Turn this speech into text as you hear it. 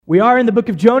We are in the book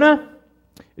of Jonah.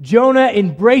 Jonah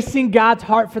embracing God's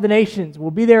heart for the nations. We'll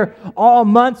be there all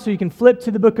month, so you can flip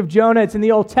to the book of Jonah. It's in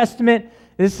the Old Testament.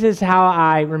 This is how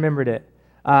I remembered it.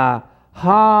 Jo-O.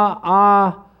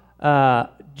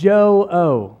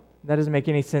 That doesn't make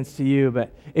any sense to you,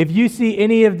 but if you see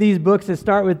any of these books that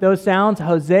start with those sounds,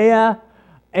 Hosea,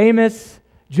 Amos,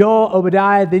 Joel,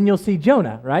 Obadiah, then you'll see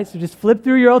Jonah, right? So just flip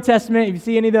through your Old Testament. If you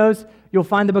see any of those, you'll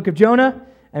find the book of Jonah,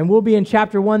 and we'll be in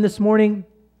chapter 1 this morning.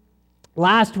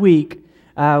 Last week,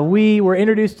 we were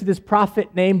introduced to this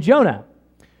prophet named Jonah,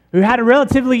 who had a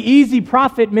relatively easy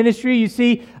prophet ministry. You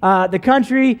see, the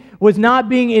country was not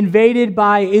being invaded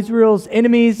by Israel's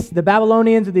enemies, the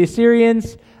Babylonians or the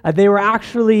Assyrians. They were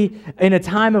actually in a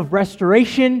time of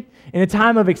restoration, in a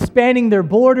time of expanding their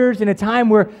borders, in a time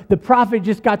where the prophet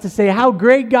just got to say how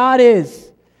great God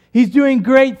is. He's doing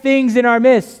great things in our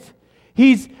midst.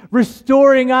 He's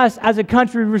restoring us as a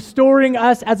country, restoring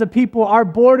us as a people. Our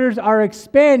borders are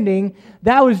expanding.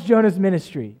 That was Jonah's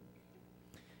ministry.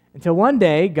 Until one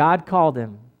day, God called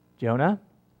him, Jonah,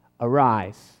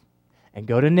 arise and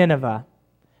go to Nineveh.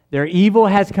 Their evil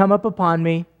has come up upon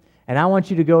me, and I want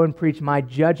you to go and preach my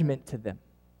judgment to them.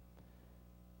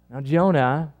 Now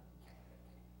Jonah,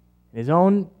 in his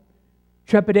own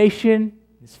trepidation,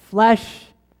 his flesh,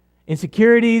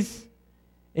 insecurities,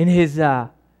 in his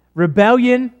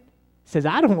rebellion, says,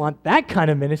 I don't want that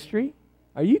kind of ministry.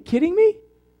 Are you kidding me?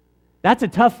 That's a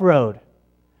tough road.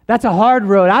 That's a hard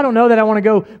road. I don't know that I want to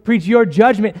go preach your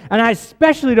judgment, and I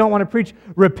especially don't want to preach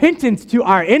repentance to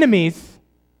our enemies.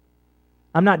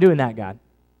 I'm not doing that, God.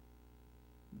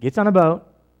 He gets on a boat,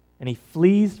 and he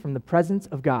flees from the presence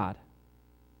of God.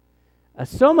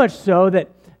 So much so that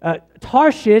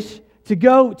Tarshish, to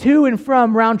go to and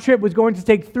from round trip, was going to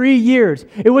take 3 years.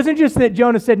 It wasn't just that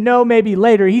Jonah said, no, maybe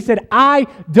later. He said, I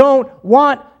don't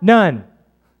want none.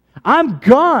 I'm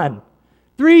gone.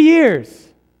 3 years.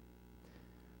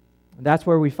 And that's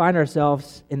where we find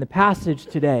ourselves in the passage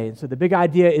today. And so the big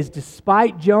idea is,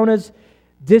 despite Jonah's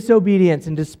disobedience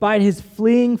and despite his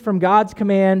fleeing from God's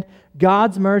command,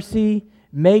 God's mercy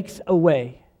makes a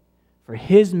way for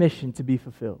his mission to be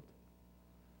fulfilled.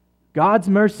 God's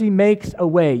mercy makes a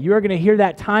way. You are going to hear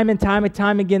that time and time and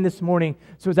time again this morning.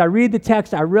 So as I read the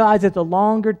text, I realize it's a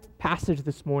longer passage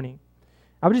this morning.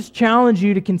 I would just challenge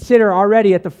you to consider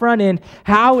already at the front end,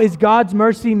 how is God's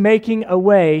mercy making a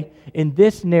way in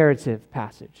this narrative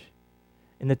passage?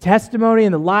 In the testimony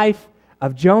and the life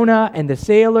of Jonah and the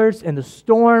sailors and the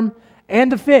storm and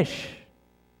the fish.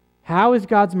 How is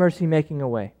God's mercy making a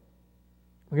way?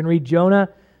 We're going to read Jonah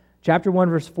chapter 1,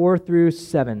 verse 4 through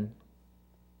 7.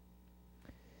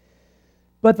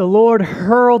 But the Lord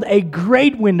hurled a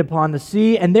great wind upon the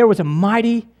sea, and there was a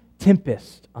mighty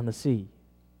tempest on the sea,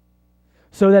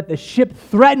 so that the ship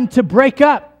threatened to break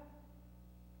up.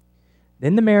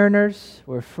 Then the mariners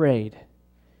were afraid.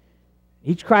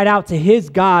 Each cried out to his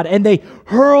God, and they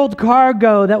hurled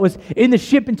cargo that was in the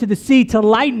ship into the sea to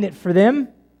lighten it for them.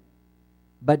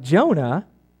 But Jonah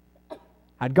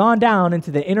had gone down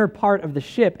into the inner part of the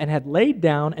ship and had laid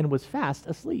down and was fast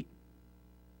asleep.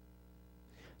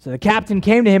 So the captain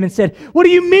came to him and said, What do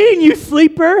you mean, you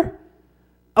sleeper?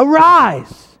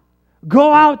 Arise,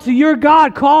 go out to your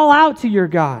God, call out to your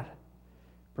God.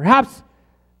 Perhaps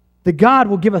the God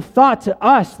will give a thought to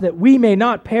us that we may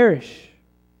not perish.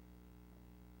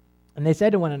 And they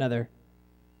said to one another,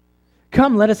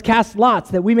 Come, let us cast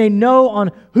lots, that we may know on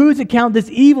whose account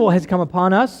this evil has come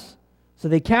upon us. So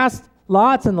they cast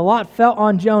lots, and the lot fell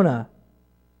on Jonah.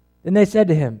 Then they said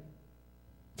to him,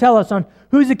 Tell us, on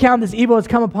whose account this evil has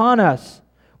come upon us?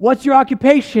 What's your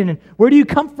occupation? And where do you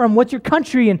come from? What's your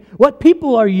country? And what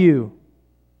people are you?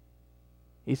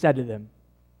 He said to them,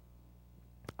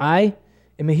 I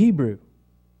am a Hebrew,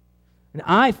 and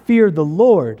I fear the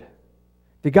Lord,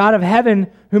 the God of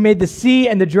heaven, who made the sea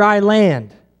and the dry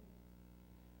land.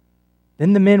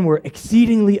 Then the men were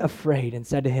exceedingly afraid and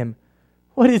said to him,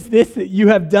 What is this that you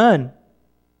have done?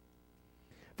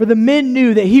 For the men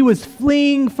knew that he was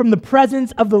fleeing from the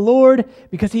presence of the Lord,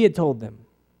 because he had told them.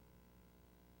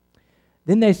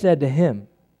 Then they said to him,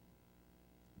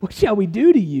 What shall we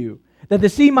do to you, that the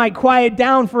sea might quiet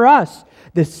down for us?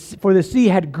 For the sea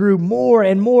had grew more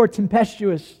and more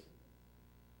tempestuous.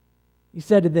 He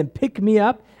said to them, Pick me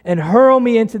up and hurl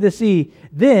me into the sea.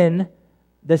 Then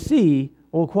the sea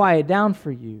will quiet down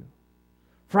for you.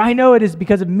 For I know it is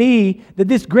because of me that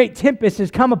this great tempest has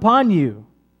come upon you.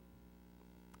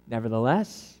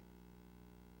 Nevertheless,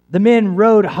 the men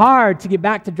rowed hard to get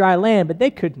back to dry land, but they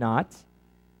could not,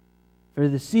 for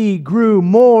the sea grew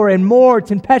more and more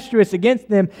tempestuous against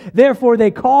them. Therefore they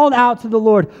called out to the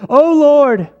Lord, O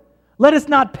Lord, Let us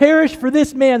not perish for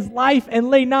this man's life,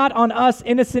 and lay not on us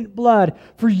innocent blood.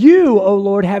 For you, O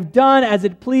Lord, have done as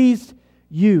it pleased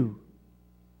you."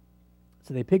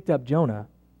 So they picked up Jonah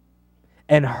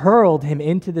and hurled him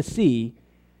into the sea,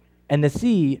 and the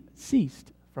sea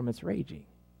ceased from its raging.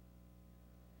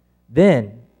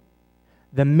 Then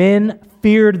the men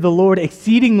feared the Lord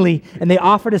exceedingly, and they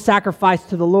offered a sacrifice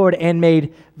to the Lord and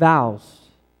made vows.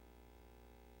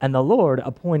 And the Lord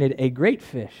appointed a great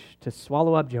fish to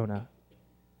swallow up Jonah.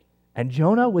 And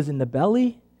Jonah was in the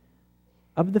belly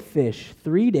of the fish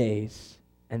 3 days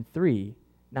and 3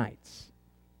 nights.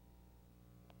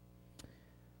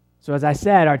 So as I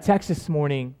said, our text this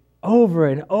morning over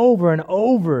and over and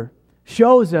over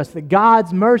shows us that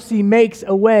God's mercy makes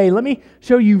a way. Let me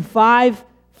show you five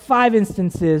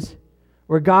instances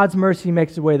where God's mercy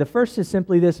makes a way. The first is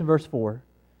simply this in verse 4.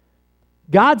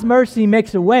 God's mercy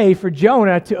makes a way for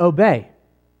Jonah to obey.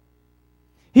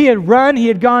 He had run, he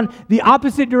had gone the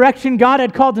opposite direction. God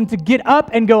had called him to get up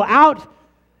and go out,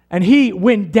 and he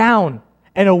went down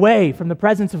and away from the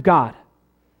presence of God.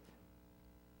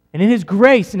 And in His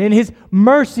grace and in His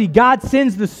mercy, God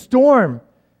sends the storm.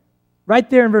 Right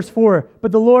there in verse 4,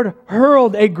 "But the Lord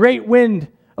hurled a great wind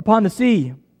upon the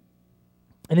sea."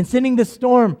 And in sending this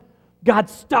storm, God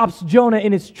stops Jonah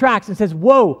in his tracks and says,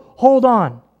 "Whoa, hold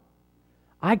on.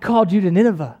 I called you to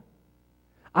Nineveh.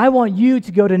 I want you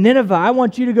to go to Nineveh. I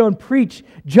want you to go and preach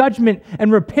judgment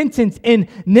and repentance in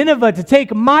Nineveh, to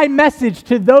take my message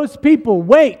to those people.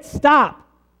 Wait, stop.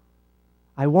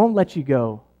 I won't let you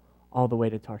go all the way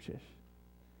to Tarshish.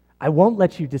 I won't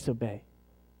let you disobey."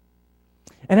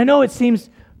 And I know it seems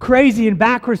crazy and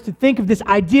backwards to think of this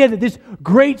idea that this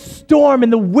great storm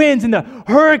and the winds and the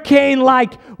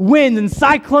hurricane-like winds and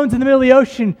cyclones in the middle of the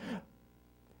ocean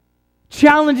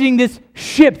challenging this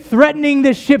ship, threatening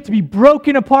this ship to be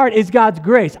broken apart, is God's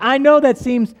grace. I know that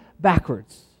seems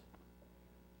backwards.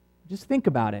 Just think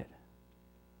about it.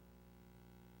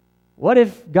 What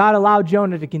if God allowed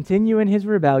Jonah to continue in his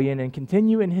rebellion and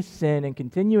continue in his sin and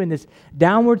continue in this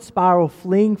downward spiral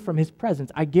fleeing from His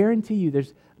presence? I guarantee you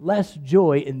there's less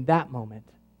joy in that moment.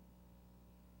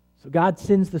 So God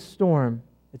sends the storm.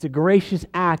 It's a gracious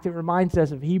act. It reminds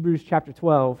us of Hebrews chapter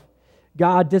 12.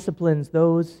 God disciplines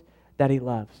those that He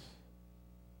loves.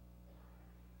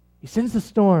 He sends the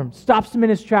storm, stops him in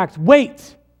his tracks.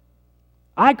 Wait!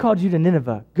 I called you to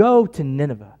Nineveh. Go to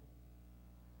Nineveh.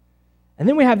 And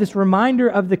then we have this reminder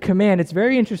of the command. It's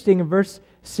very interesting in verse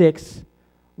 6.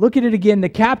 Look at it again. The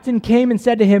captain came and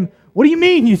said to him, "What do you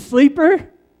mean, you sleeper?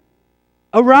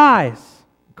 Arise,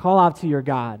 call out to your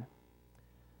God."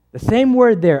 The same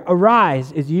word there,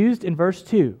 arise, is used in verse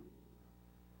 2.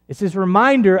 It's this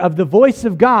reminder of the voice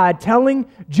of God telling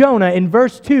Jonah in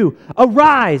verse 2,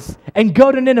 arise and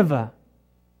go to Nineveh.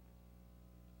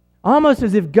 Almost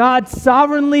as if God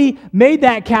sovereignly made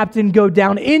that captain go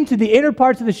down into the inner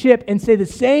parts of the ship and say the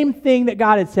same thing that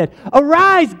God had said.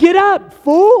 Arise, get up,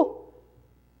 fool.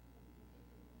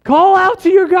 Call out to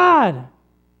your God.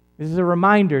 This is a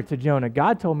reminder to Jonah.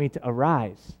 God told me to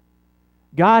arise.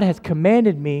 God has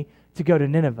commanded me to go to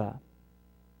Nineveh.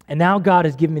 And now God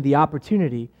has given me the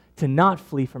opportunity to not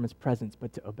flee from His presence,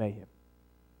 but to obey Him.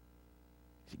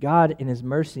 See, God, in His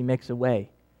mercy, makes a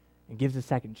way and gives a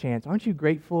second chance. Aren't you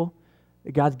grateful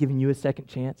that God's given you a second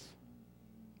chance?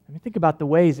 I mean, think about the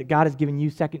ways that God has given you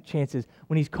second chances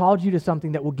when He's called you to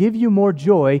something that will give you more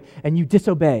joy and you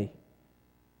disobey.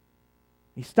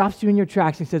 He stops you in your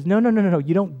tracks and says, no,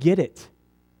 you don't get it.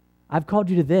 I've called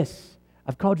you to this.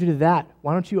 I've called you to that.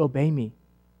 Why don't you obey me?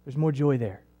 There's more joy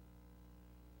there.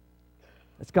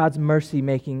 That's God's mercy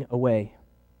making a way.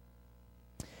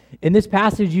 In this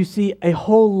passage, you see a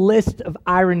whole list of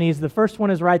ironies. The first one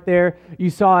is right there.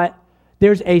 You saw it.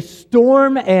 There's a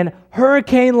storm and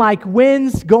hurricane-like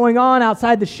winds going on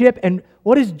outside the ship. And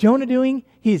what is Jonah doing?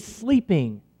 He is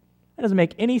sleeping. That doesn't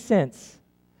make any sense.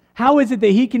 How is it that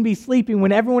he can be sleeping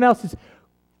when everyone else is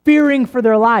fearing for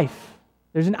their life?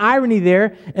 There's an irony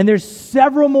there, and there's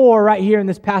several more right here in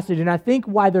this passage. And I think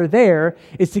why they're there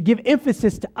is to give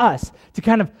emphasis to us, to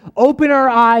kind of open our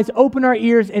eyes, open our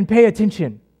ears, and pay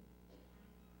attention.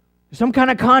 There's some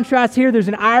kind of contrast here. There's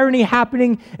an irony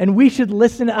happening, and we should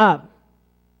listen up.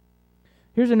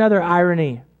 Here's another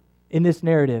irony in this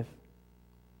narrative.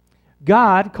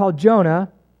 God called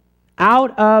Jonah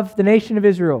out of the nation of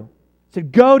Israel. He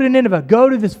said, go to Nineveh. Go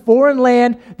to this foreign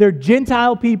land. They're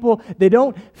Gentile people. They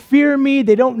don't fear me.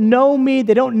 They don't know me.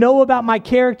 They don't know about my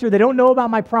character. They don't know about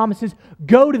my promises.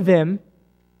 Go to them.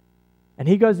 And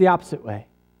he goes the opposite way.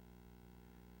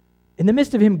 In the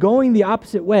midst of him going the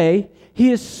opposite way,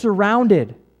 he is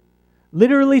surrounded,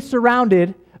 literally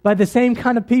surrounded by the same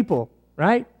kind of people,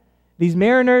 right? These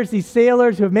mariners, these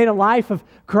sailors who have made a life of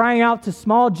crying out to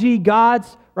small g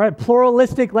gods, right?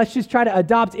 Pluralistic, let's just try to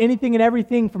adopt anything and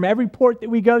everything from every port that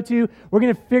we go to. We're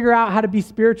going to figure out how to be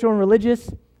spiritual and religious.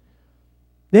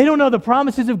 They don't know the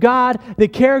promises of God, the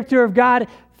character of God.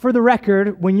 For the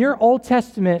record, when your Old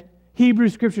Testament Hebrew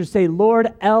scriptures say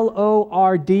Lord,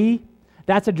 L-O-R-D,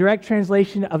 that's a direct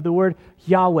translation of the word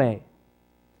Yahweh.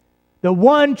 The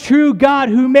one true God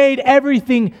who made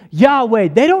everything, Yahweh.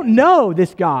 They don't know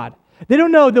this God. They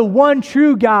don't know the one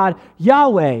true God,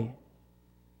 Yahweh.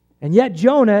 And yet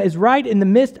Jonah is right in the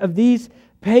midst of these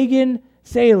pagan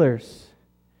sailors.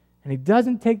 And he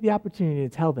doesn't take the opportunity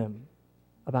to tell them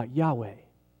about Yahweh.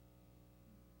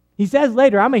 He says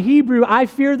later, I'm a Hebrew, I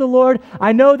fear the Lord,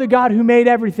 I know the God who made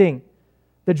everything,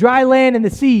 the dry land and the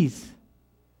seas.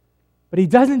 But he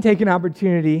doesn't take an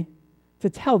opportunity to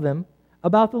tell them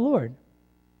about the Lord.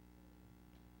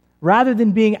 Rather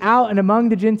than being out and among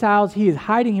the Gentiles, he is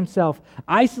hiding himself,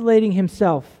 isolating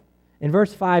himself, in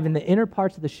verse 5, in the inner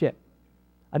parts of the ship.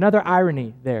 Another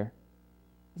irony there.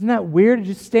 Isn't that weird? It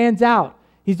just stands out.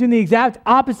 He's doing the exact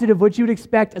opposite of what you would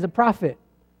expect as a prophet.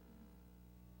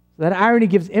 So that irony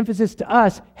gives emphasis to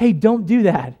us. Hey, don't do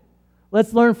that.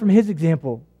 Let's learn from his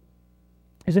example.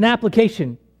 There's an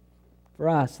application for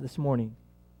us this morning.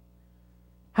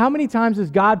 How many times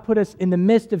has God put us in the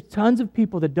midst of tons of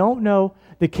people that don't know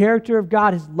the character of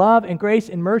God, His love and grace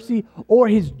and mercy, or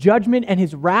His judgment and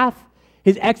His wrath,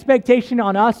 His expectation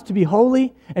on us to be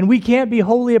holy, and we can't be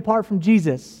holy apart from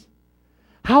Jesus?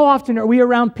 How often are we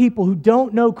around people who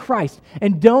don't know Christ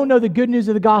and don't know the good news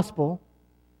of the gospel,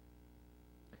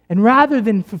 and rather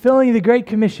than fulfilling the Great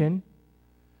Commission,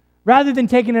 rather than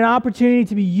taking an opportunity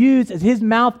to be used as His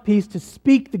mouthpiece to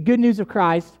speak the good news of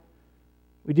Christ,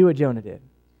 we do what Jonah did.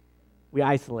 We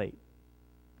isolate.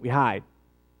 We hide.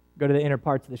 Go to the inner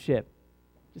parts of the ship.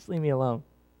 Just leave me alone.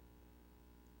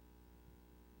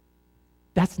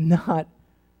 That's not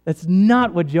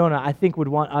what Jonah, I think, would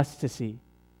want us to see.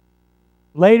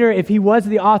 Later, if he was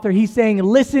the author, he's saying,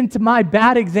 listen to my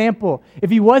bad example. If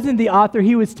he wasn't the author,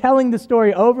 he was telling the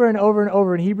story over and over and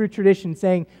over in Hebrew tradition,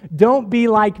 saying, don't be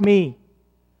like me.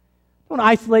 Don't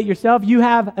isolate yourself. You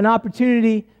have an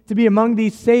opportunity to be among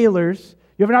these sailors.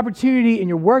 You have an opportunity in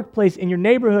your workplace, in your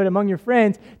neighborhood, among your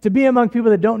friends, to be among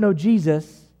people that don't know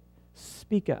Jesus.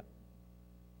 Speak up.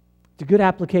 It's a good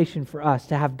application for us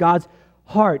to have God's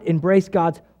heart, embrace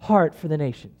God's heart for the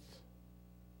nations.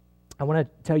 I want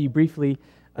to tell you briefly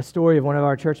a story of one of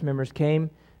our church members came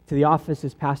to the office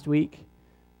this past week,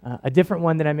 a different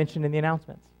one that I mentioned in the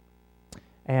announcements,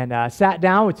 and sat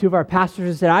down with two of our pastors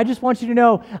and said, I just want you to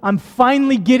know I'm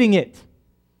finally getting it.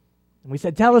 And we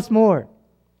said, tell us more.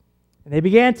 And they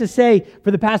began to say, for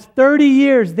the past 30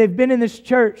 years they've been in this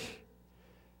church,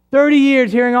 30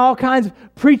 years hearing all kinds of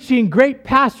preaching, great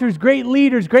pastors, great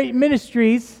leaders, great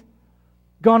ministries,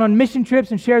 gone on mission trips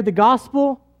and shared the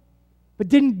gospel, but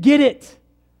didn't get it.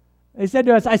 They said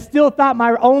to us, I still thought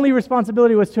my only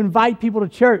responsibility was to invite people to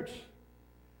church.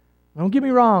 Don't get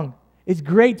me wrong. It's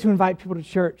great to invite people to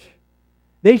church.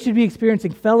 They should be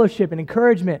experiencing fellowship and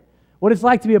encouragement, what it's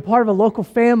like to be a part of a local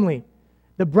family,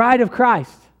 the bride of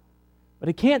Christ. But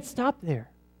it can't stop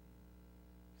there.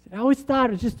 I always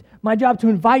thought it was just my job to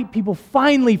invite people.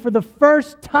 Finally, for the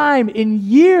first time in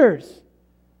years,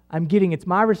 I'm getting it's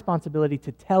my responsibility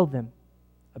to tell them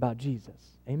about Jesus.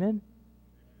 Amen?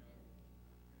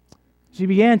 She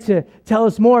began to tell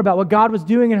us more about what God was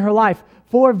doing in her life.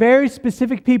 4 very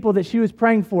specific people that she was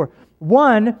praying for.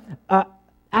 One, at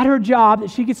her job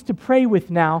that she gets to pray with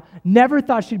now, never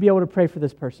thought she'd be able to pray for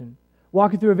this person.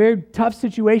 Walking through a very tough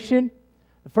situation.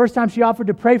 The first time she offered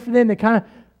to pray for them, they kind of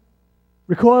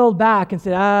recoiled back and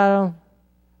said, I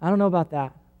don't know about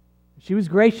that. She was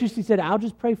gracious. She said, I'll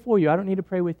just pray for you. I don't need to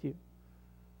pray with you.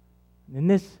 And then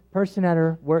this person at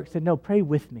her work said, no, pray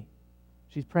with me.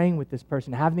 She's praying with this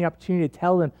person, having the opportunity to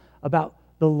tell them about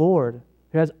the Lord,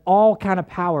 who has all kind of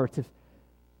power to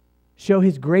show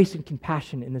His grace and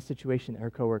compassion in the situation that her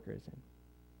coworker is in.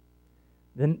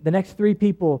 Then the next 3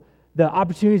 people, the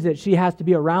opportunities that she has to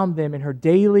be around them in her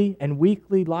daily and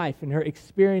weekly life and her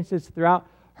experiences throughout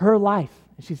her life.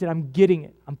 And she said, I'm getting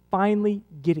it. I'm finally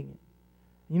getting it.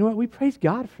 You know what? We praise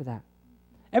God for that.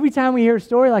 Every time we hear a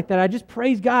story like that, I just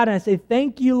praise God and I say,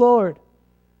 thank you, Lord.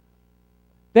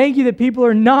 Thank you that people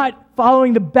are not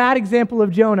following the bad example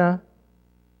of Jonah,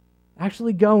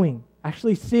 actually going,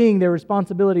 actually seeing their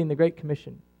responsibility in the Great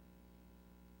Commission.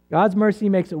 God's mercy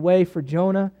makes a way for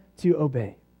Jonah to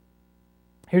obey.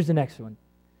 Here's the next one.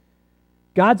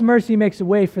 God's mercy makes a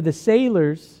way for the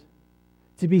sailors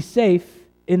to be safe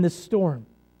in the storm.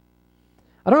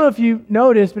 I don't know if you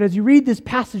noticed, but as you read this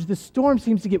passage, the storm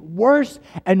seems to get worse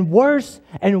and worse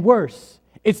and worse.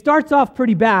 It starts off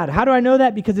pretty bad. How do I know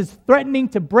that? Because it's threatening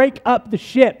to break up the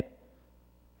ship.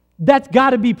 That's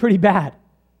got to be pretty bad.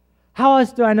 How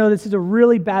else do I know this is a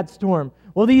really bad storm?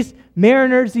 Well, these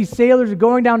mariners, these sailors are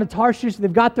going down to Tarshish.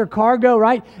 They've got their cargo,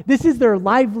 right? This is their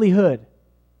livelihood.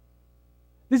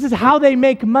 This is how they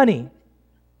make money.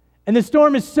 And the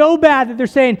storm is so bad that they're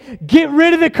saying, get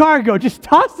rid of the cargo. Just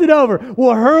toss it over.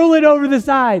 We'll hurl it over the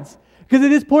sides. Because at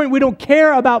this point, we don't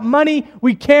care about money.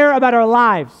 We care about our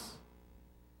lives.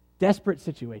 Desperate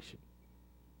situation.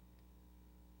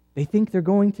 They think they're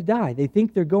going to die. They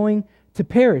think they're going to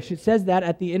perish. It says that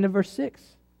at the end of verse 6.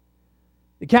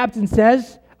 The captain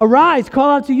says, arise,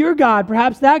 call out to your God.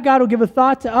 Perhaps that God will give a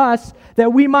thought to us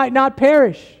that we might not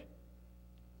perish.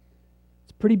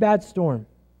 It's a pretty bad storm.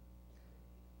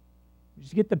 You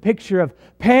just get the picture of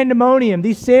pandemonium.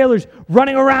 These sailors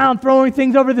running around, throwing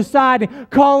things over the side and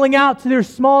calling out to their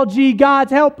small g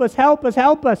gods, help us, help us,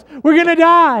 help us. We're going to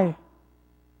die. And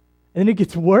then it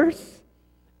gets worse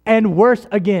and worse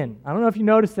again. I don't know if you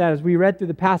noticed that as we read through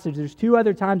the passage. There's 2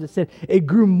 other times it said it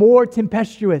grew more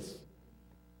tempestuous.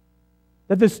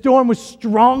 That the storm was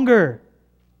stronger.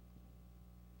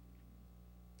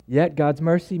 Yet God's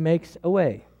mercy makes a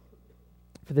way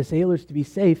for the sailors to be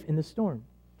safe in the storm.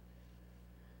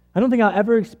 I don't think I'll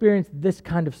ever experience this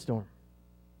kind of storm.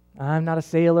 I'm not a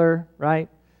sailor, right?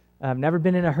 I've never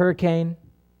been in a hurricane.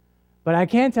 But I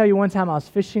can tell you one time I was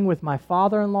fishing with my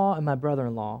father-in-law and my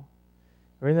brother-in-law.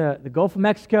 We're in the Gulf of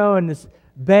Mexico in this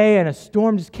bay, and a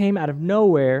storm just came out of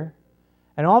nowhere.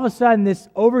 And all of a sudden, this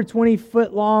over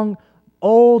 20-foot long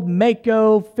old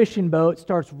Mako fishing boat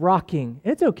starts rocking.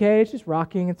 And it's okay. It's just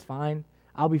rocking. It's fine.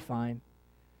 I'll be fine.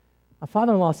 My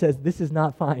father-in-law says, this is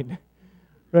not fine.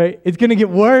 Right? It's going to get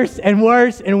worse and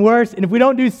worse and worse. And if we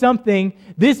don't do something,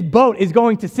 this boat is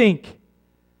going to sink.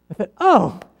 I thought,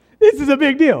 oh, this is a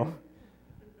big deal.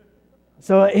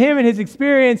 So him and his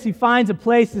experience, he finds a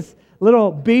place, this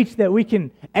little beach that we can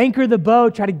anchor the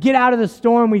boat, try to get out of the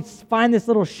storm. We find this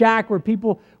little shack where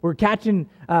people were catching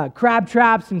crab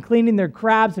traps and cleaning their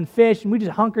crabs and fish. And we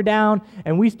just hunker down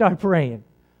and we start praying.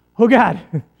 Oh God,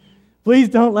 please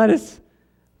don't let us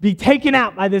be taken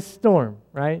out by this storm,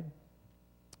 right?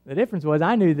 The difference was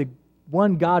I knew the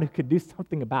one God who could do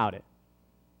something about it.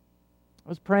 I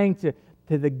was praying to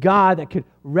the God that could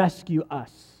rescue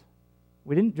us.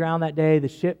 We didn't drown that day.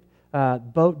 The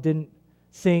boat didn't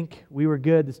sink. We were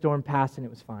good. The storm passed and it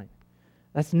was fine.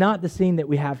 That's not the scene that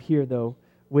we have here, though,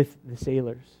 with the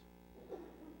sailors.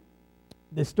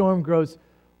 The storm grows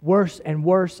worse and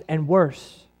worse and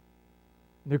worse.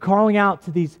 They're calling out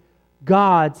to these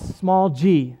gods, small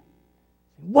g.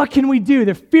 What can we do?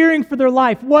 They're fearing for their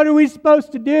life. What are we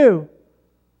supposed to do?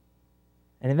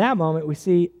 And in that moment, we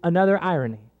see another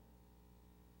irony.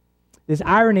 This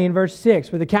irony in verse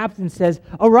 6, where the captain says,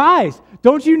 arise,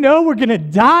 don't you know we're going to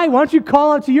die? Why don't you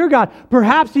call out to your God?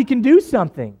 Perhaps he can do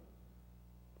something.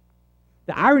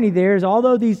 The irony there is,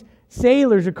 although these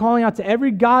sailors are calling out to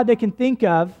every god they can think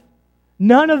of,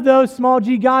 none of those small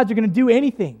g gods are going to do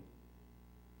anything.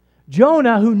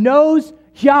 Jonah, who knows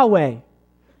Yahweh,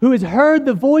 who has heard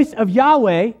the voice of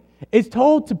Yahweh, is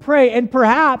told to pray, and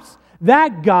perhaps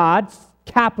that God,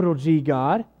 capital G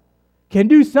God, can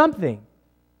do something.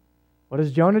 What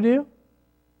does Jonah do?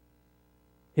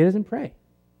 He doesn't pray.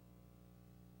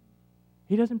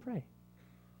 He doesn't pray.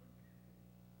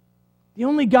 The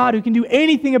only God who can do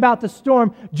anything about the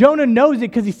storm, Jonah knows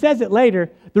it because he says it later.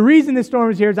 The reason this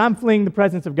storm is here is I'm fleeing the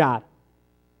presence of God.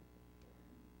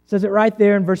 It says it right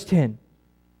there in verse 10.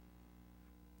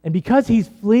 And because he's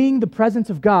fleeing the presence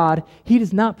of God, he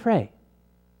does not pray.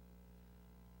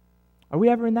 Are we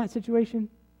ever in that situation?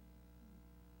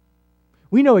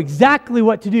 We know exactly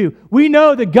what to do. We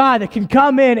know the God that can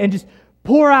come in and just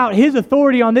pour out his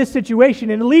authority on this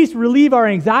situation and at least relieve our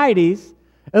anxieties,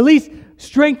 at least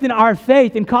strengthen our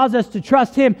faith and cause us to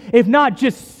trust him, if not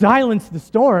just silence the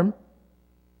storm.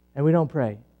 And we don't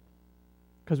pray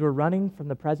because we're running from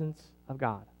the presence of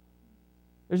God.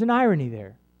 There's an irony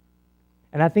there.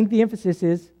 And I think the emphasis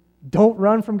is, don't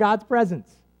run from God's presence.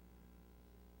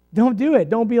 Don't do it.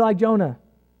 Don't be like Jonah.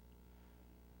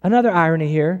 Another irony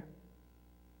here.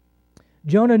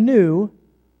 Jonah knew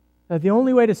that the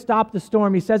only way to stop the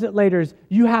storm, he says it later, is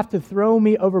you have to throw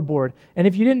me overboard. And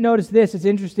if you didn't notice this, it's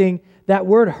interesting. That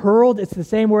word hurled, it's the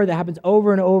same word that happens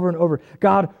over and over and over.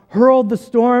 God hurled the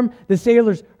storm. The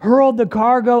sailors hurled the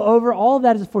cargo over. All of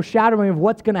that is foreshadowing of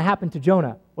what's going to happen to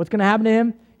Jonah. What's going to happen to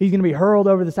him? He's going to be hurled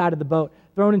over the side of the boat,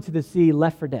 thrown into the sea,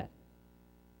 left for dead.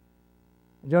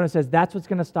 And Jonah says, that's what's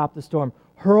going to stop the storm.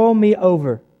 Hurl me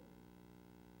over.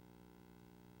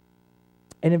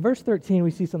 And in verse 13,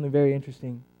 we see something very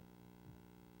interesting.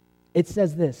 It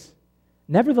says this,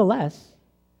 "Nevertheless,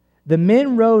 the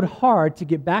men rowed hard to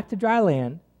get back to dry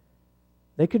land.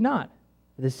 They could not.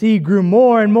 The sea grew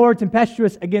more and more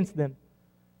tempestuous against them."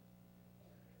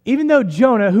 Even though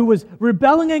Jonah, who was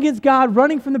rebelling against God,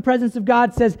 running from the presence of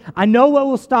God, says, "I know what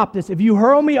will stop this. If you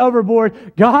hurl me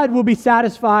overboard, God will be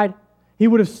satisfied. He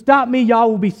would have stopped me. Y'all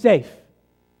will be safe."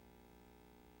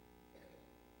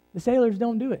 The sailors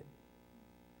don't do it.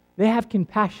 They have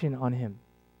compassion on him.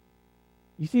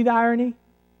 You see the irony?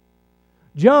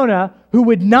 Jonah, who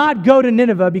would not go to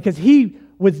Nineveh because he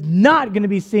was not going to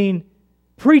be seen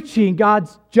preaching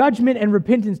God's judgment and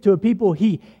repentance to a people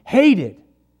he hated.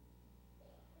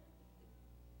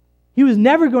 He was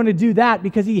never going to do that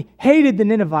because he hated the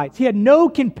Ninevites. He had no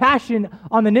compassion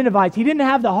on the Ninevites. He didn't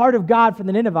have the heart of God for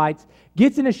the Ninevites,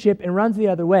 gets in a ship and runs the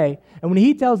other way. And when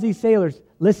he tells these sailors,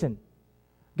 "Listen,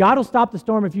 God will stop the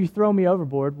storm if you throw me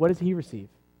overboard," what does he receive?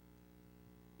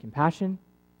 Compassion,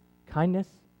 kindness.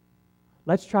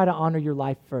 Let's try to honor your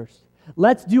life first.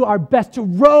 Let's do our best to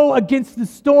row against the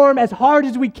storm as hard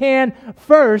as we can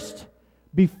first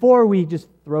before we just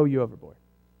throw you overboard.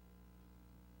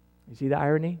 You see the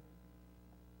irony?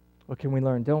 What can we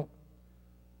learn?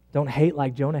 Don't hate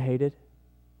like Jonah hated.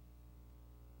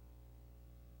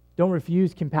 Don't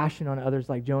refuse compassion on others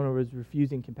like Jonah was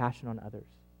refusing compassion on others.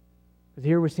 Because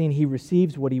here we're seeing he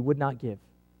receives what he would not give.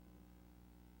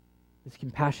 This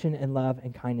compassion and love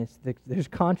and kindness. There's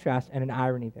contrast and an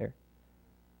irony there.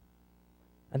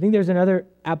 I think there's another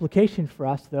application for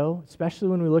us, though, especially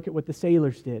when we look at what the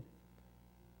sailors did.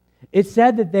 It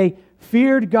said that they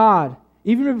feared God,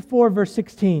 even before verse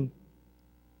 16.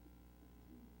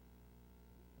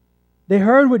 They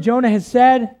heard what Jonah had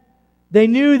said. They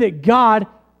knew that God,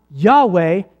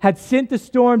 Yahweh, had sent the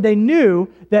storm. They knew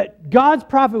that God's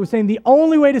prophet was saying the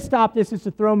only way to stop this is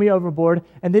to throw me overboard,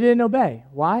 and they didn't obey.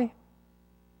 Why?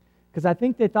 Because I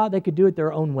think they thought they could do it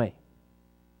their own way.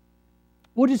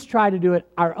 We'll just try to do it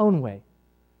our own way.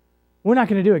 We're not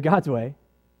going to do it God's way.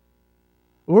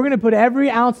 We're going to put every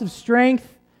ounce of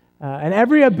strength and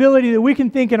every ability that we can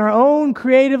think in our own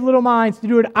creative little minds to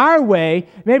do it our way.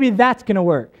 Maybe that's going to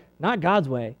work. Not God's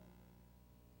way.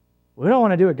 We don't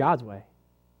want to do it God's way.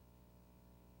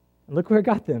 And look where it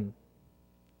got them.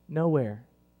 Nowhere.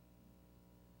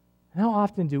 How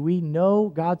often do we know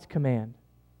God's command?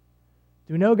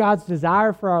 Do we know God's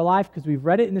desire for our life because we've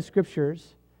read it in the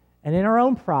Scriptures, and in our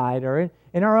own pride or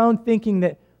in our own thinking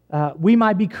that we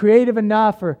might be creative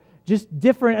enough or just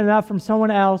different enough from someone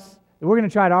else that we're going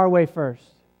to try it our way first?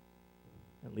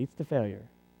 It leads to failure.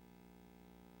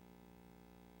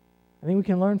 I think we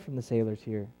can learn from the sailors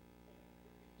here.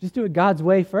 Just do it God's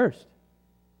way first,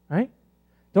 right?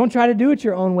 Don't try to do it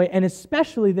your own way, and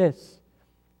especially this.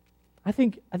 I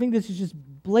think this is just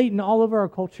blatant all over our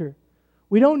culture.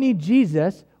 We don't need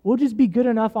Jesus. We'll just be good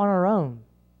enough on our own.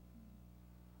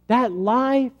 That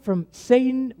lie from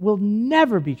Satan will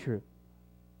never be true.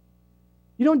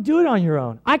 You don't do it on your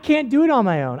own. I can't do it on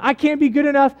my own. I can't be good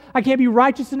enough. I can't be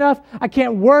righteous enough. I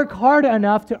can't work hard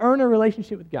enough to earn a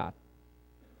relationship with God.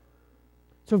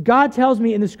 So if God tells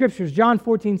me in the Scriptures, John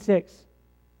 14:6,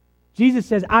 Jesus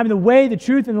says, "I'm the way, the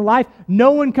truth, and the life.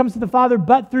 No one comes to the Father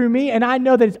but through me, and I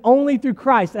know that it's only through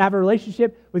Christ that I have a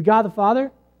relationship with God the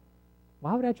Father."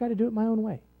 Why would I try to do it my own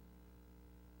way?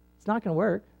 It's not going to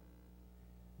work.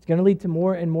 It's going to lead to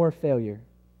more and more failure.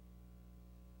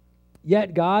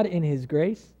 Yet God, in His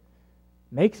grace,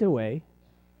 makes a way.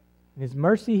 In His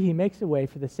mercy, He makes a way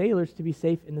for the sailors to be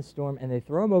safe in the storm, and they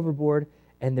throw them overboard,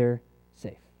 and they're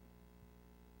safe.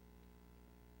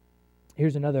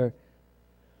 Here's another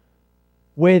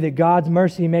way that God's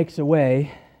mercy makes a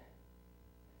way.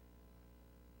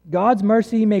 God's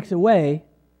mercy makes a way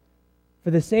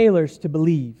for the sailors to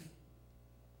believe.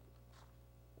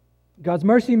 God's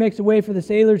mercy makes a way for the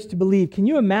sailors to believe. Can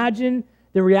you imagine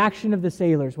the reaction of the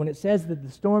sailors when it says that the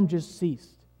storm just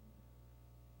ceased?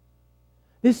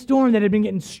 This storm that had been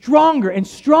getting stronger and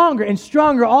stronger and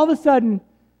stronger, all of a sudden,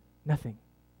 nothing.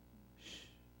 Shh.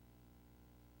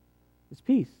 It's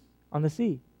peace on the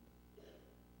sea.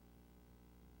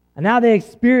 And now they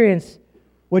experience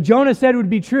what Jonah said would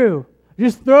be true.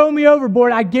 Just throw me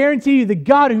overboard. I guarantee you the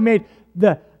God who made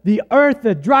the earth,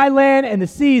 the dry land, and the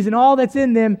seas, and all that's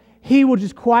in them, He will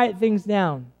just quiet things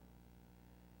down.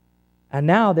 And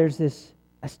now there's this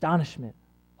astonishment.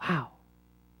 Wow.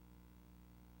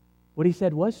 What he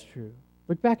said was true.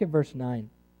 Look back at verse 9.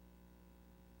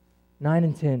 9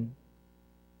 and 10.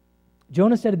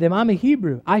 Jonah said to them, "I'm a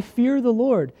Hebrew. I fear the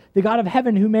Lord, the God of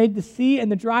heaven, who made the sea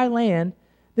and the dry land."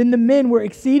 Then the men were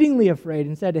exceedingly afraid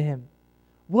and said to him,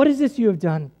 "What is this you have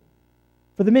done?"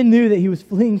 For For the men knew that he was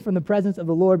fleeing from the presence of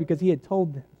the Lord because he had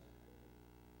told them.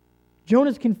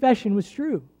 Jonah's confession was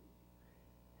true.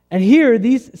 And here,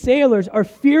 these sailors are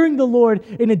fearing the Lord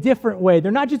in a different way.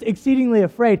 They're not just exceedingly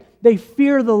afraid, they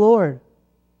fear the Lord.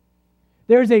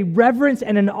 There's a reverence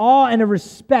and an awe and a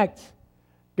respect.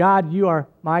 God, you are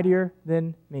mightier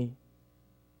than me.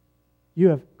 You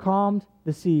have calmed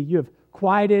the sea. You have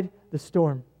quieted the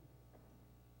storm.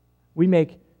 We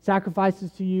make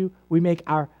sacrifices to you. We make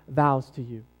our vows to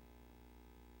you.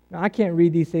 Now, I can't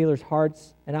read these sailors'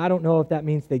 hearts, and I don't know if that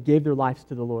means they gave their lives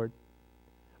to the Lord.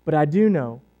 But I do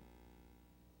know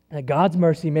that God's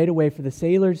mercy made a way for the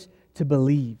sailors to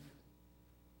believe,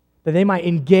 that they might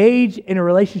engage in a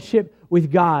relationship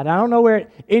with God. I don't know where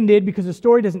it ended because the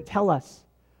story doesn't tell us,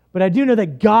 but I do know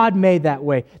that God made that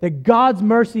way, that God's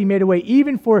mercy made a way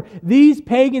even for these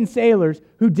pagan sailors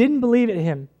who didn't believe in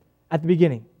Him at the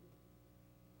beginning.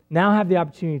 Now have the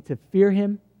opportunity to fear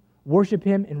Him, worship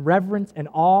Him in reverence and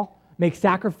awe, make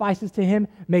sacrifices to Him,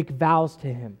 make vows to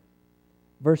Him.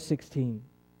 Verse 16.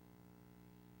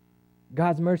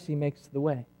 God's mercy makes the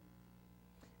way.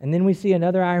 And then we see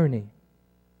another irony.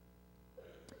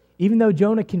 Even though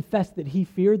Jonah confessed that he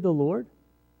feared the Lord,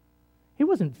 he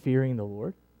wasn't fearing the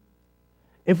Lord.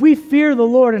 If we fear the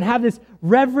Lord and have this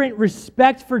reverent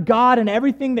respect for God and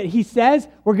everything that He says,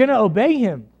 we're going to obey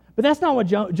Him. But that's not what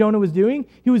Jonah was doing.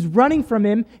 He was running from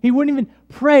Him. He wouldn't even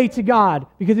pray to God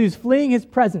because he was fleeing His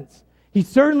presence. He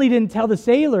certainly didn't tell the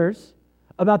sailors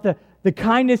about the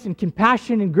kindness and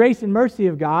compassion and grace and mercy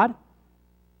of God.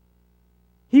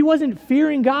 He wasn't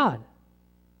fearing God.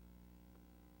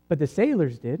 But the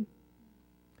sailors did.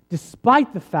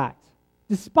 Despite the fact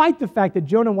that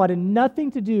Jonah wanted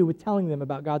nothing to do with telling them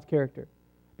about God's character,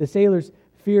 the sailors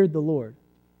feared the Lord.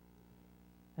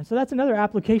 And so that's another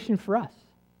application for us.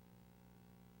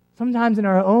 Sometimes in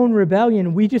our own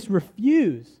rebellion, we just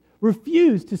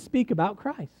refuse to speak about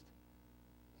Christ.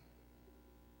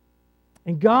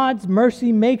 And God's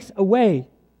mercy makes a way.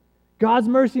 God's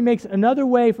mercy makes another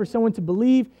way for someone to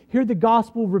believe, hear the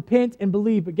gospel, repent, and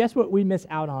believe. But guess what we miss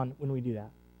out on when we do that?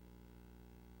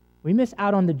 We miss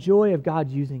out on the joy of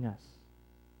God using us.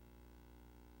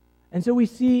 And so we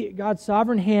see God's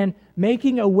sovereign hand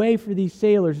making a way for these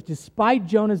sailors despite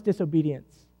Jonah's disobedience.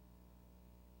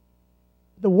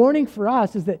 The warning for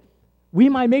us is that we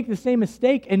might make the same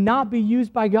mistake and not be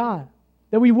used by God.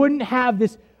 That we wouldn't have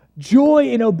this joy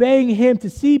in obeying Him to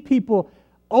see people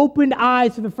opened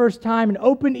eyes for the first time and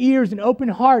open ears and open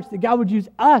hearts, that God would use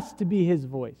us to be His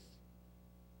voice.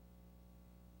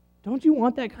 Don't you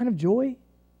want that kind of joy?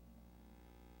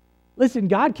 Listen,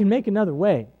 God can make another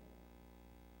way.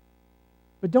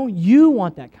 But don't you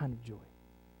want that kind of joy?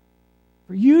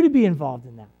 For you to be involved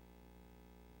in that.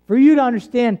 For you to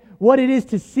understand what it is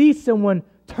to see someone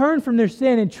turn from their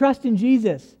sin and trust in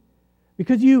Jesus.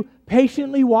 Because you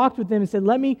patiently walked with them and said,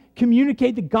 let me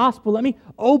communicate the gospel. Let me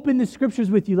open the scriptures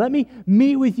with you. Let me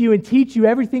meet with you and teach you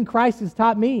everything Christ has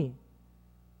taught me.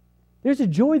 There's a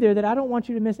joy there that I don't want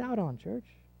you to miss out on, church.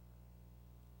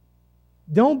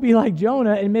 Don't be like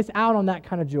Jonah and miss out on that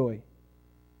kind of joy.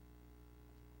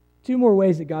 2 more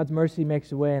ways that God's mercy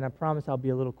makes a way, and I promise I'll be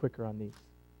a little quicker on these.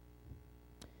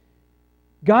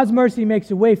 God's mercy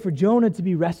makes a way for Jonah to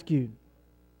be rescued.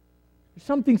 There's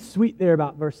something sweet there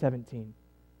about verse 17.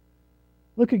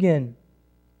 Look again.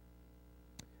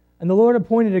 And the Lord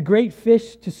appointed a great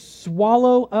fish to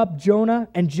swallow up Jonah,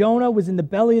 and Jonah was in the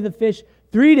belly of the fish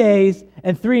 3 days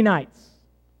and 3 nights.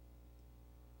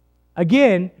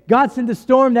 Again, God sent a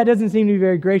storm. That doesn't seem to be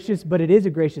very gracious, but it is a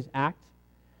gracious act.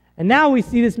 And now we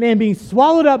see this man being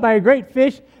swallowed up by a great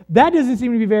fish. That doesn't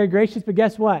seem to be very gracious, but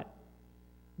guess what?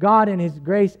 God in His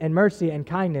grace and mercy and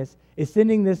kindness is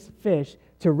sending this fish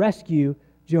to rescue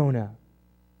Jonah.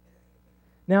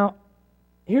 Now,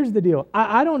 here's the deal.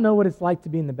 I don't know what it's like to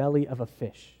be in the belly of a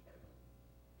fish.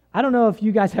 I don't know if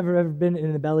you guys have ever been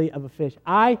in the belly of a fish.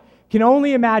 I can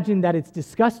only imagine that it's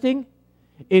disgusting.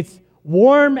 It's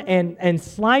warm and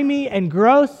slimy and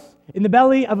gross in the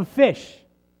belly of a fish.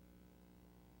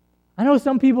 I know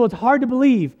some people, it's hard to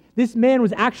believe this man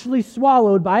was actually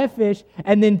swallowed by a fish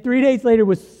and then 3 days later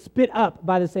was spit up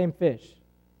by the same fish.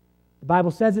 The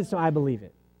Bible says it, so I believe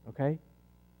it, okay?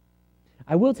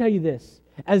 I will tell you this.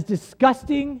 As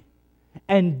disgusting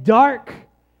and dark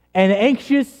and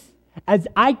anxious as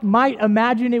I might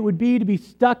imagine it would be to be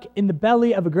stuck in the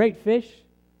belly of a great fish,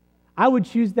 I would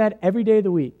choose that every day of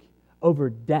the week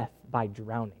over death by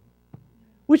drowning.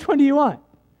 Which one do you want?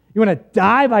 You want to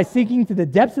die by sinking to the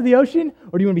depths of the ocean,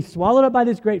 or do you want to be swallowed up by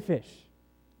this great fish?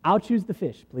 I'll choose the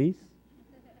fish, please.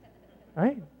 All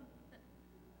right?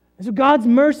 And so God's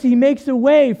mercy makes a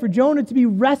way for Jonah to be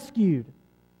rescued.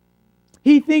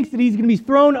 He thinks that he's going to be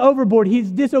thrown overboard. He's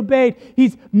disobeyed.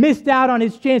 He's missed out on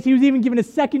his chance. He was even given a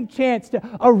second chance to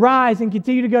arise and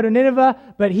continue to go to Nineveh,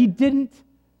 but he didn't.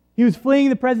 He was fleeing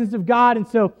the presence of God, and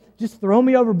so just throw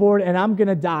me overboard and I'm going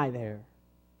to die there.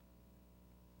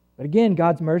 But again,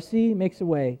 God's mercy makes a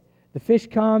way. The fish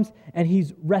comes and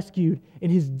he's rescued in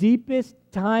his deepest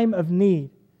time of need.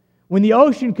 When the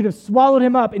ocean could have swallowed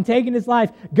him up and taken his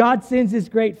life, God sends this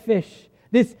great fish,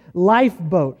 this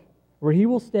lifeboat, where he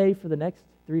will stay for the next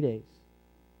 3 days.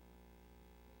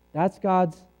 That's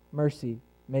God's mercy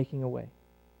making a way.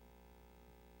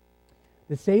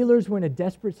 The sailors were in a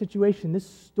desperate situation. This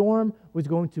storm was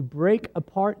going to break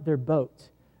apart their boat.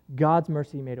 God's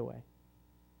mercy made a way.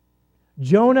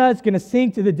 Jonah is going to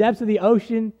sink to the depths of the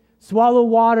ocean, swallow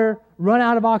water, run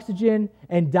out of oxygen,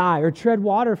 and die, or tread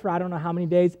water for I don't know how many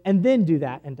days, and then do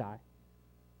that and die.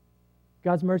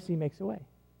 God's mercy makes a way.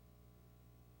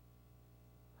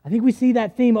 I think we see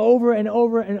that theme over and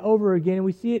over and over again, and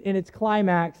we see it in its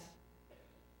climax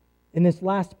in this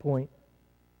last point.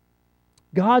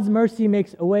 God's mercy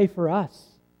makes a way for us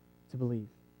to believe.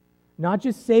 Not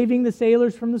just saving the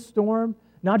sailors from the storm,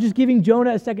 not just giving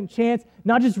Jonah a second chance,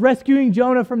 not just rescuing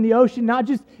Jonah from the ocean, not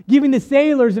just giving the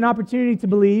sailors an opportunity to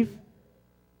believe.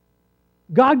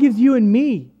 God gives you and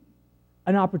me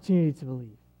an opportunity to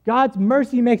believe. God's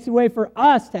mercy makes a way for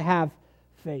us to have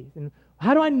faith. And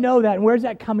how do I know that, and where's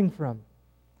that coming from?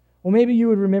 Well, maybe you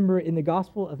would remember in the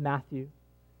Gospel of Matthew,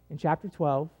 in chapter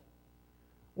 12,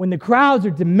 when the crowds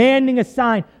are demanding a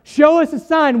sign. Show us a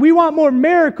sign. We want more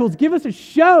miracles. Give us a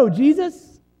show,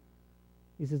 Jesus.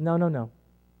 He says, no, no, no.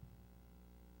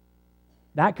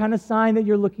 That kind of sign that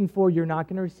you're looking for, you're not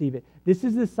going to receive it. This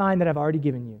is the sign that I've already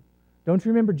given you. Don't you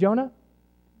remember Jonah?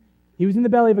 He was in the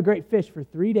belly of a great fish for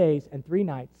 3 days and 3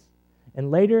 nights.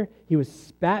 And later, he was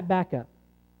spat back up.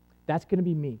 That's going to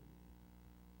be me.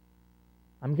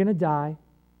 I'm going to die.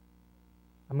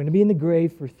 I'm going to be in the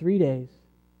grave for 3 days.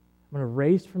 I'm going to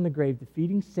rise from the grave,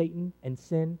 defeating Satan and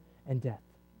sin and death.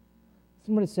 This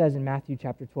is what it says in Matthew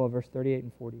chapter 12, verse 38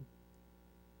 and 40.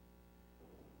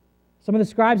 Some of the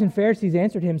scribes and Pharisees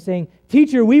answered him, saying,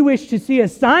 "Teacher, we wish to see a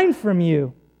sign from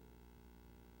you."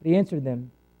 But he answered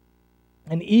them,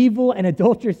 "An evil and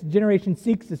adulterous generation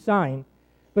seeks a sign,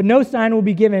 but no sign will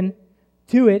be given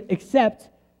to it except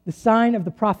the sign of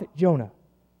the prophet Jonah.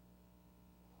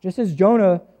 Just as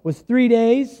Jonah was 3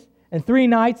 days and 3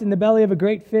 nights in the belly of a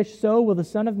great fish, so will the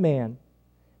Son of Man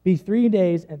be 3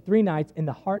 days and 3 nights in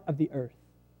the heart of the earth."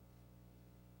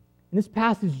 In this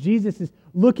passage, Jesus is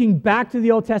looking back to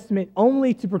the Old Testament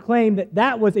only to proclaim that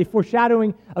that was a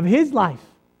foreshadowing of his life.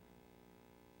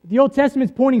 The Old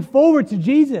Testament is pointing forward to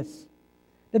Jesus.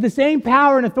 That the same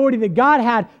power and authority that God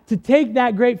had to take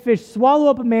that great fish, swallow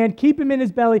up a man, keep him in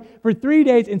his belly for 3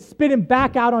 days, and spit him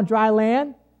back out on dry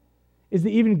land is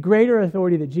the even greater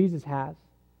authority that Jesus has.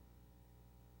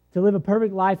 To live a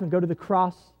perfect life and go to the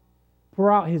cross,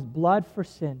 pour out his blood for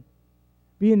sin,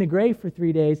 be in the grave for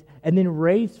 3 days, and then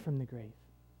raise from the grave.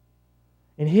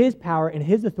 In his power and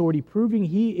his authority, proving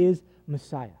he is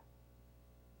Messiah.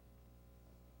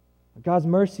 God's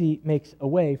mercy makes a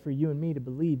way for you and me to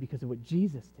believe because of what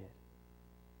Jesus did.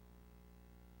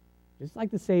 Just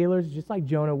like the sailors, just like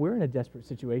Jonah, we're in a desperate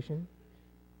situation.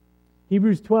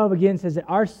 Hebrews 12 again says that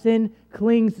our sin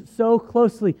clings so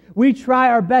closely. We try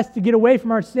our best to get away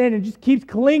from our sin and it just keeps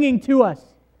clinging to us.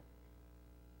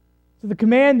 So the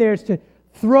command there is to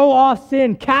throw off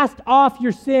sin, cast off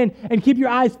your sin, and keep your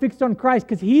eyes fixed on Christ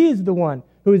because he is the one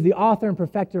who is the author and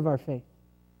perfecter of our faith.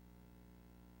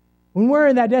 When we're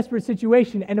in that desperate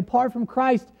situation and apart from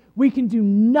Christ, we can do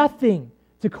nothing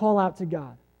to call out to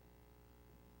God.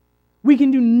 We can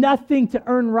do nothing to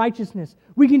earn righteousness.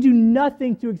 We can do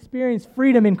nothing to experience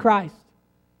freedom in Christ.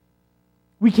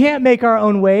 We can't make our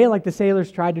own way like the sailors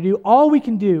tried to do. All we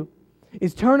can do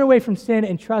is turn away from sin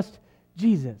and trust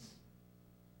Jesus.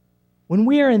 When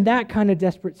we are in that kind of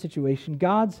desperate situation,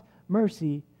 God's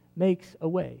mercy makes a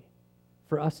way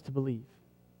for us to believe.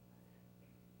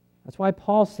 That's why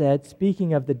Paul said,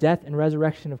 speaking of the death and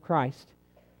resurrection of Christ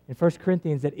in 1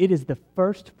 Corinthians, that it is the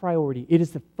first priority. It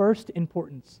is the first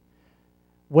importance.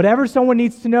 Whatever someone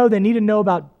needs to know, they need to know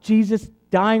about Jesus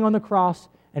dying on the cross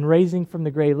and raising from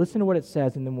the grave. Listen to what it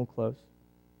says, and then we'll close.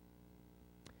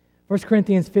 1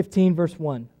 Corinthians 15, verse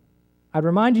 1. "I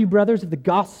remind you, brothers, of the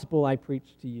gospel I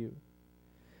preached to you,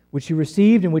 which you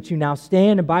received, in which you now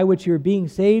stand, and by which you are being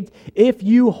saved, if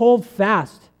you hold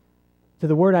fast to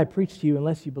the word I preached to you,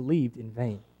 unless you believed in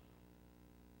vain.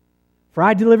 For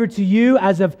I delivered to you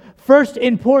as of first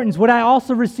importance what I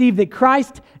also received, that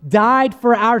Christ died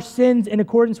for our sins in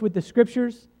accordance with the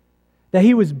Scriptures, that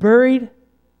he was buried,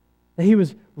 that he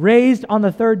was raised on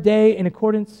the third day in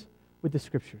accordance with the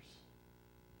Scriptures.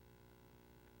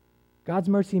 God's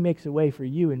mercy makes a way for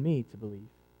you and me to believe.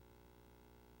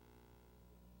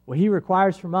 What He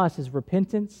requires from us is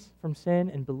repentance from sin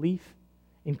and belief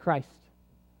in Christ.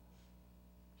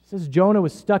 It says Jonah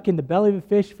was stuck in the belly of a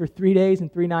fish for 3 days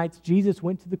and 3 nights. Jesus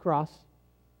went to the cross,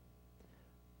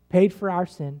 paid for our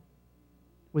sin,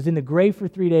 was in the grave for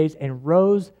 3 days, and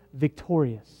rose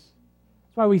victorious.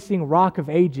 That's why we sing Rock of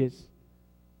Ages.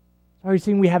 That's why we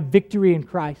sing we have victory in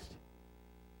Christ.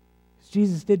 Because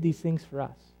Jesus did these things for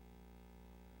us.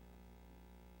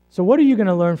 So what are you going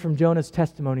to learn from Jonah's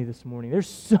testimony this morning? There's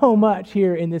so much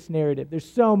here in this narrative. There's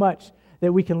so much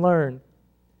that we can learn.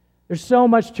 There's so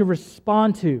much to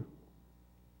respond to.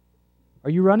 Are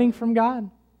you running from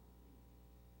God?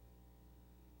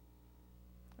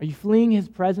 Are you fleeing His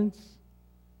presence?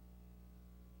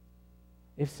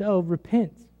 If so,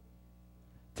 repent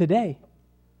today.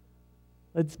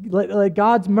 Let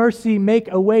God's mercy make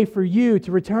a way for you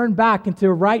to return back into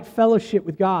right fellowship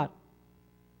with God.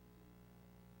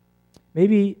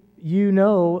 Maybe you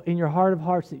know in your heart of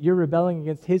hearts that you're rebelling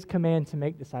against His command to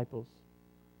make disciples.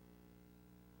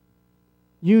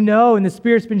 You know, and the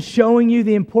Spirit's been showing you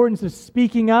the importance of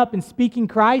speaking up and speaking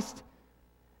Christ.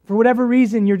 For whatever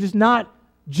reason, you're just not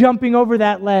jumping over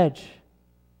that ledge.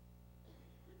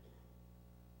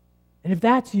 And if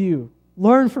that's you,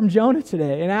 learn from Jonah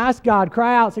today and ask God,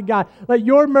 cry out, say, God, let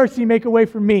your mercy make a way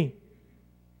for me.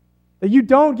 That you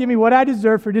don't give me what I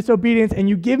deserve for disobedience, and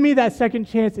you give me that second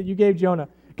chance that you gave Jonah.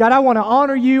 God, I want to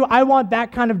honor you. I want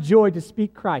that kind of joy to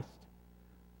speak Christ.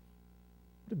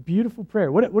 What a beautiful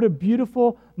prayer. What a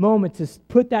beautiful moment to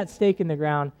put that stake in the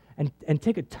ground and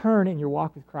take a turn in your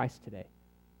walk with Christ today.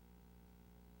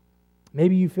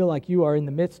 Maybe you feel like you are in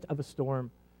the midst of a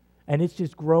storm, and it's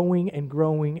just growing and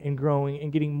growing and growing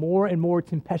and getting more and more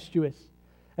tempestuous.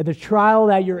 And the trial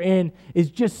that you're in is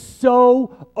just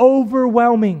so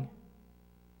overwhelming.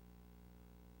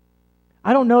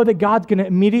 I don't know that God's going to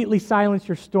immediately silence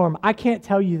your storm. I can't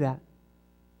tell you that.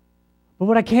 But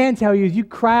what I can tell you is you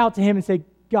cry out to Him and say,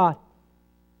 God,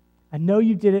 I know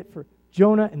you did it for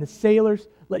Jonah and the sailors.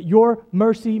 Let your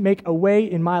mercy make a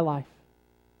way in my life.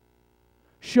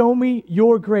 Show me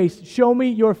your grace. Show me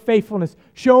your faithfulness.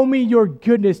 Show me your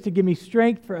goodness to give me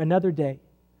strength for another day.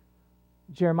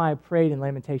 Jeremiah prayed in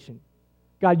Lamentation.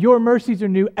 God, your mercies are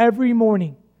new every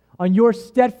morning. On your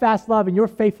steadfast love and your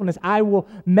faithfulness, I will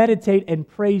meditate and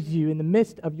praise you in the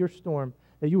midst of your storm,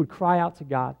 that you would cry out to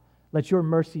God, let your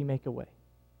mercy make a way.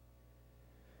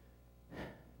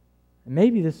 And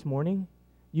maybe this morning,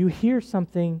 you hear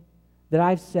something that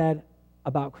I've said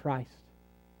about Christ.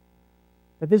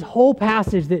 That this whole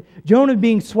passage, that Jonah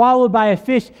being swallowed by a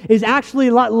fish, is actually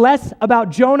a lot less about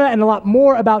Jonah and a lot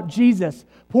more about Jesus,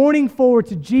 pointing forward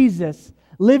to Jesus,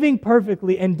 living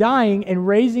perfectly and dying and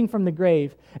raising from the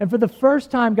grave. And for the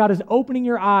first time, God is opening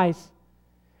your eyes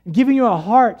and giving you a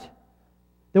heart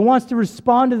that wants to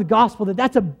respond to the gospel,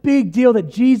 that's a big deal that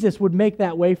Jesus would make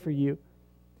that way for you.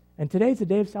 And today's the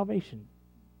day of salvation.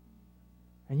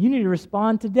 And you need to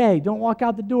respond today. Don't walk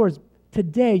out the doors.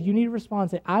 Today, you need to respond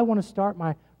and say, I want to start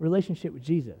my relationship with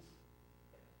Jesus.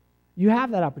 You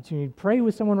have that opportunity. Pray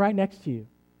with someone right next to you.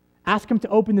 Ask them to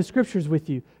open the Scriptures with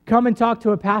you. Come and talk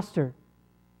to a pastor.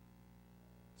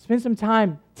 Spend some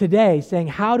time today saying,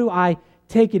 how do I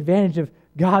take advantage of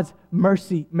God's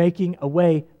mercy making a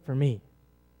way for me?